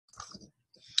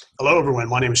Hello, everyone.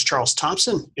 My name is Charles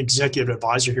Thompson, Executive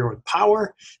Advisor here with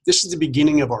Power. This is the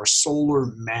beginning of our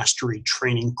Solar Mastery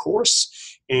training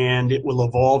course, and it will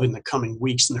evolve in the coming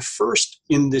weeks. And the first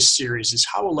in this series is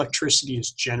how electricity is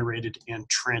generated and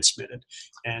transmitted.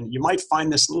 And you might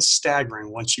find this a little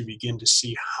staggering once you begin to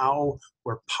see how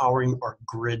we're powering our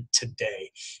grid today.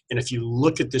 And if you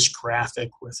look at this graphic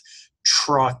with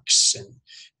trucks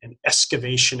and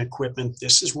excavation equipment,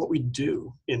 this is what we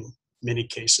do in many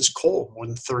cases. Coal. More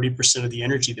than 30% of the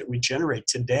energy that we generate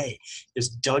today is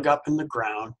dug up in the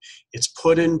ground. It's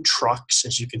put in trucks,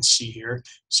 as you can see here,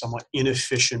 somewhat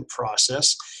inefficient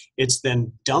process. It's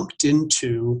then dumped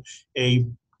into a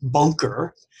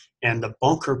bunker, and the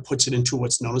bunker puts it into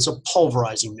what's known as a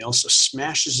pulverizing mill, so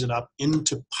smashes it up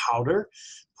into powder,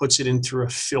 puts it in through a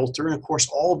filter, and of course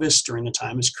all of this during the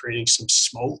time is creating some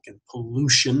smoke and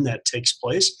pollution that takes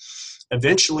place.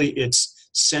 Eventually it's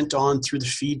sent on through the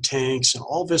feed tanks and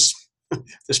all this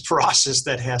process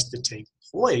that has to take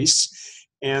place.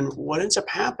 And what ends up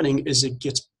happening is it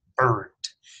gets burned.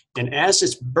 And as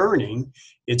it's burning,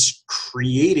 it's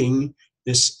creating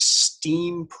this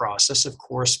steam process, of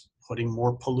course, putting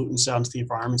more pollutants out into the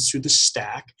environment through the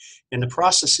stack. And the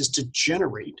process is to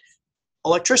generate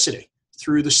electricity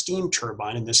through the steam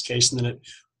turbine in this case, and then it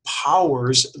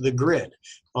powers the grid.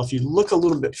 Well, if you look a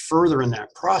little bit further in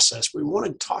that process, we want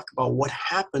to talk about what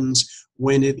happens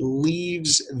when it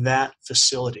leaves that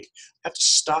facility. I have to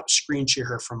stop screen share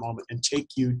here for a moment and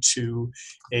take you to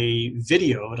a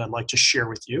video that I'd like to share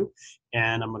with you.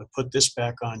 And I'm going to put this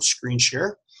back on screen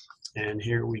share. And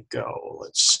here we go.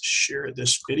 Let's share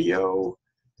this video.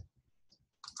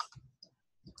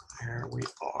 Here we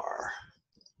are.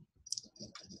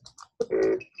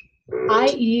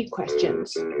 IE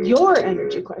questions, your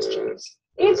energy questions,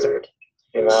 answered.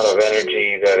 The amount of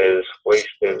energy that is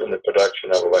wasted in the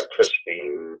production of electricity.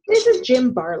 This is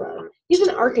Jim Barlow. He's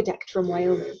an architect from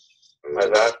Wyoming.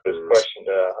 I've asked this question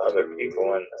to other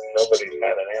people and nobody's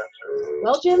had an answer.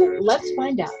 Well, Jim, let's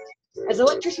find out. As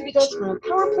electricity goes from a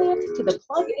power plant to the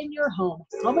plug in your home,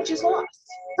 how much is lost?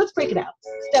 Let's break it out,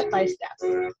 step by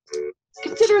step.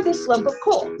 Consider this lump of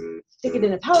coal. Stick it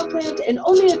in a power plant, and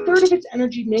only a third of its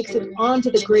energy makes it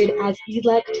onto the grid as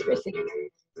electricity.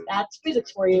 That's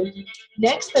physics for you.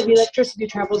 Next, the electricity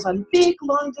travels on big,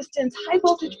 long-distance,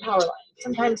 high-voltage power lines,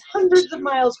 sometimes hundreds of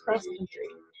miles across the country.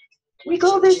 We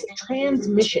call this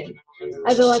transmission.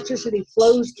 As electricity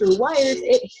flows through wires,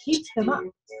 it heats them up,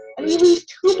 and we lose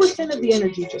 2% of the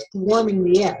energy just warming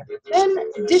the air. Then,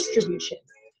 distribution,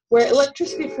 where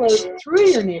electricity flows through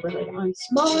your neighborhood on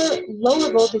smaller,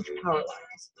 lower voltage power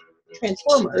lines.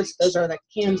 Transformers, those are the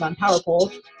cans on power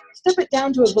poles, step it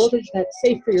down to a voltage that's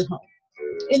safe for your home.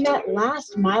 In that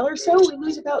last mile or so, we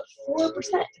lose about 4%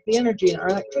 of the energy in our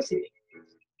electricity.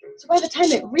 So by the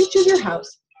time it reaches your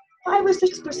house, 5 or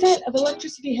 6% of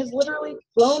electricity has literally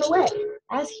blown away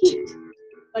as heat.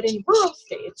 But in rural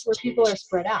states where people are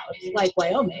spread out, like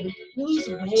Wyoming, we lose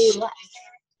way less.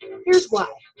 Here's why.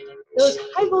 Those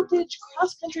high-voltage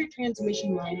cross-country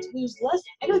transmission lines lose less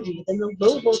energy than the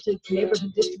low-voltage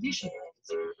neighborhood distribution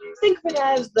lines. Think of it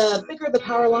as the bigger the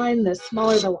power line, the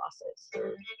smaller the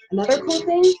losses. Another cool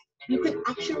thing, you can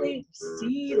actually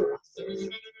see losses.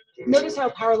 Notice how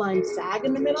power lines sag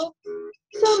in the middle?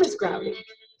 Some is gravity,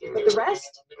 but the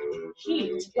rest,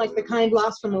 heat, like the kind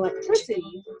lost from electricity,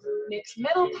 makes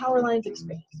metal power lines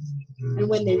expand. And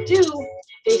when they do,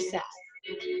 they sag.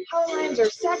 Power lines are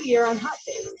saggier on hot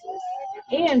days,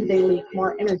 and they leak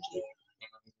more energy.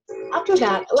 After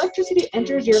that, electricity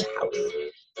enters your house.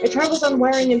 It travels on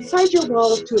wiring inside your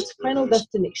walls to its final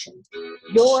destination,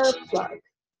 your plug.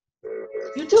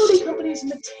 Utility companies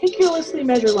meticulously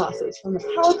measure losses from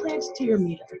the power plant to your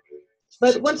meter.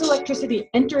 But once electricity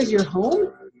enters your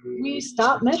home, we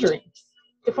stop measuring.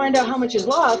 To find out how much is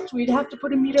lost, we'd have to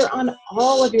put a meter on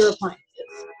all of your appliances.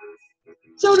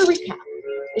 So to recap,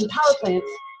 in power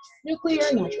plants, nuclear,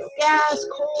 natural gas,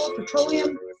 coal,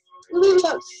 petroleum, we lose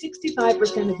about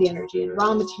 65% of the energy in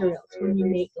raw materials when we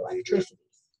make electricity.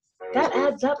 That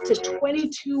adds up to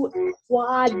 22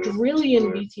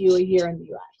 quadrillion BTU a year in the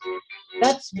US.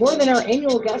 That's more than our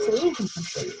annual gasoline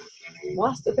consumption,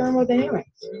 lost to thermodynamics.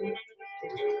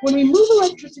 When we move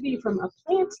electricity from a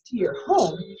plant to your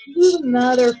home, we lose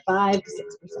another 5 to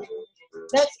 6%.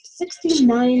 That's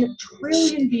 69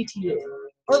 trillion BTU,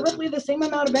 or roughly the same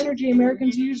amount of energy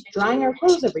Americans use drying our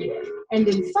clothes every year. And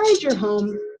inside your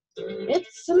home,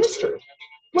 it's a mystery.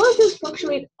 Losses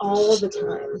fluctuate all the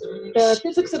time. The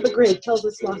physics of the grid tells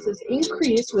us losses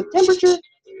increase with temperature,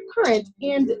 current,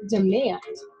 and demand.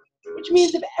 Which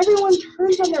means if everyone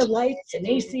turns on their lights and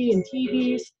AC and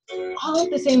TVs all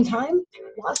at the same time,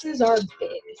 losses are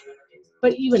big.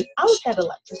 but even out that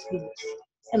electricity use,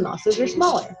 and losses are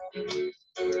smaller.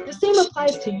 The same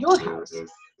applies to your house,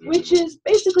 which is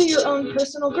basically your own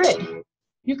personal grid.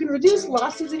 You can reduce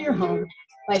losses in your home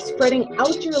by spreading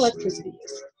out your electricity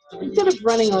use, instead of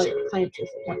running all your appliances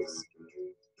at once.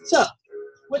 So,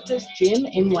 what does Jim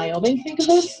in Wyoming think of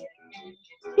this?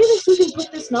 He thinks we can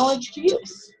put this knowledge to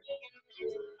use.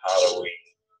 How do we,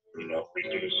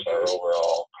 reduce our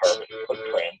overall carbon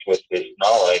footprint with this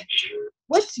knowledge?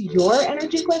 What's your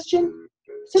energy question?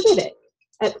 Submit it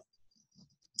at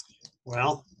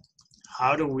Well,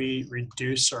 how do we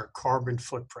reduce our carbon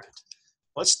footprint?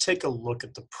 Let's take a look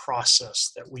at the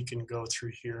process that we can go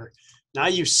through here. Now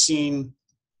you've seen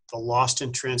the lost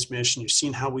in transmission, you've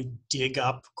seen how we dig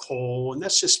up coal, and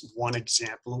that's just one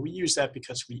example. And we use that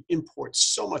because we import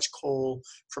so much coal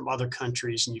from other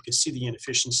countries, and you can see the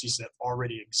inefficiencies that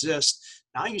already exist.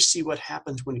 Now you see what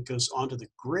happens when it goes onto the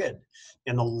grid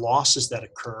and the losses that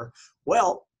occur.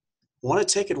 Well, want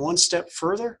to take it one step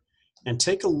further and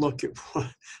take a look at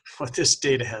what this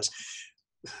data has.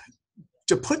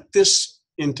 To put this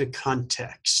into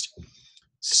context,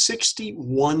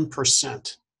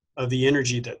 61% of the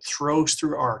energy that throws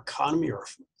through our economy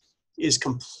is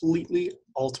completely,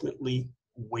 ultimately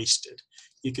wasted.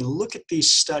 You can look at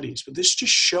these studies, but this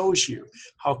just shows you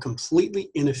how completely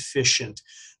inefficient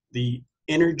the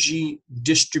energy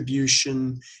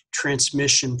distribution,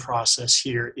 transmission process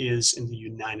here is in the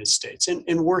United States,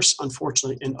 and worse,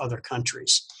 unfortunately, in other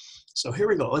countries. So here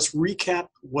we go. Let's recap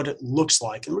what it looks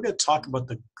like, and we're going to talk about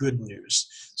the good news.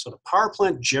 So the power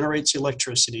plant generates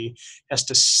electricity, has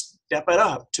to step it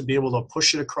up to be able to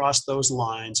push it across those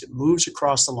lines. It moves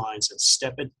across the lines and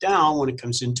step it down when it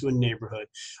comes into a neighborhood.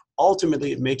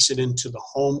 Ultimately, it makes it into the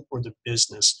home or the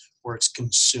business where it's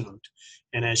consumed.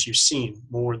 And as you've seen,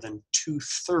 more than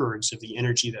 2/3 of the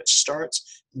energy that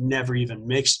starts never even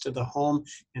makes it to the home.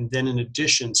 And then in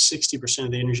addition, 60%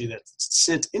 of the energy that's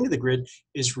sent into the grid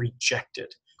is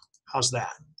rejected. How's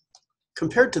that?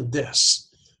 Compared to this,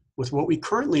 with what we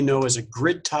currently know as a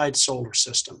grid-tied solar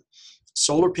system,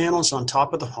 solar panels on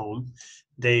top of the home,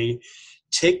 they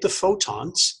take the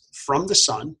photons from the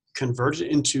sun, convert it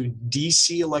into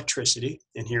DC electricity,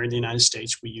 and here in the United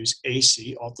States we use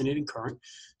AC, alternating current.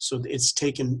 So it's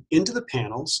taken into the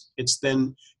panels, it's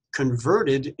then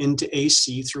converted into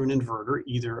AC through an inverter,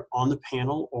 either on the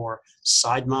panel or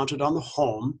side mounted on the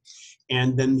home,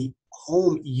 and then the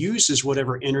home uses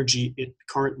whatever energy it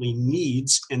currently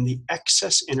needs, and the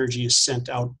excess energy is sent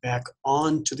out back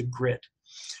onto the grid.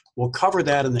 We'll cover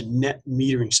that in the net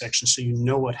metering section so you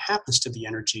know what happens to the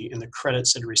energy and the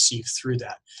credits that are received through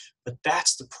that. But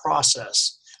that's the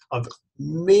process of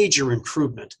major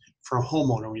improvement for a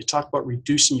homeowner. When you talk about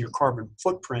reducing your carbon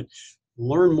footprint,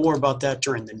 learn more about that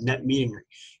during the net metering.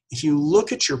 If you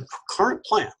look at your current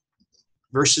plant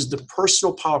versus the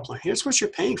personal power plant, here's what you're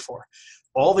paying for.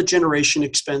 All the generation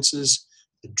expenses,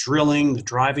 the drilling, the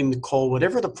driving the coal,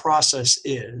 whatever the process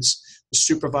is, the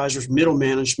supervisors, middle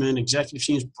management, executive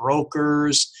teams,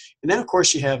 brokers, and then of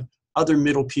course you have other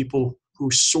middle people who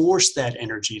source that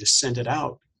energy to send it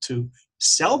out to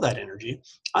sell that energy.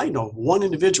 I know one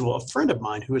individual, a friend of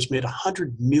mine, who has made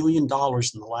 $100 million in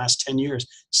the last 10 years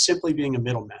simply being a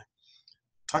middleman.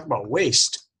 Talk about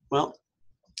waste. Well,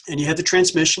 and you have the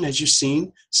transmission, as you've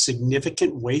seen,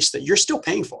 significant waste that you're still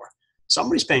paying for.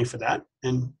 Somebody's paying for that,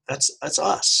 and that's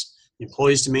us. The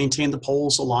employees to maintain the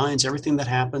poles, the lines, everything that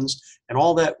happens, and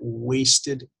all that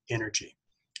wasted energy.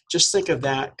 Just think of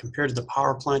that compared to the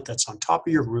power plant that's on top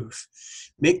of your roof.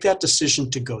 Make that decision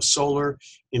to go solar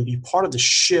and be part of the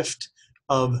shift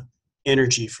of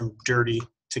energy from dirty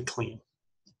to clean.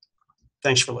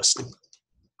 Thanks for listening.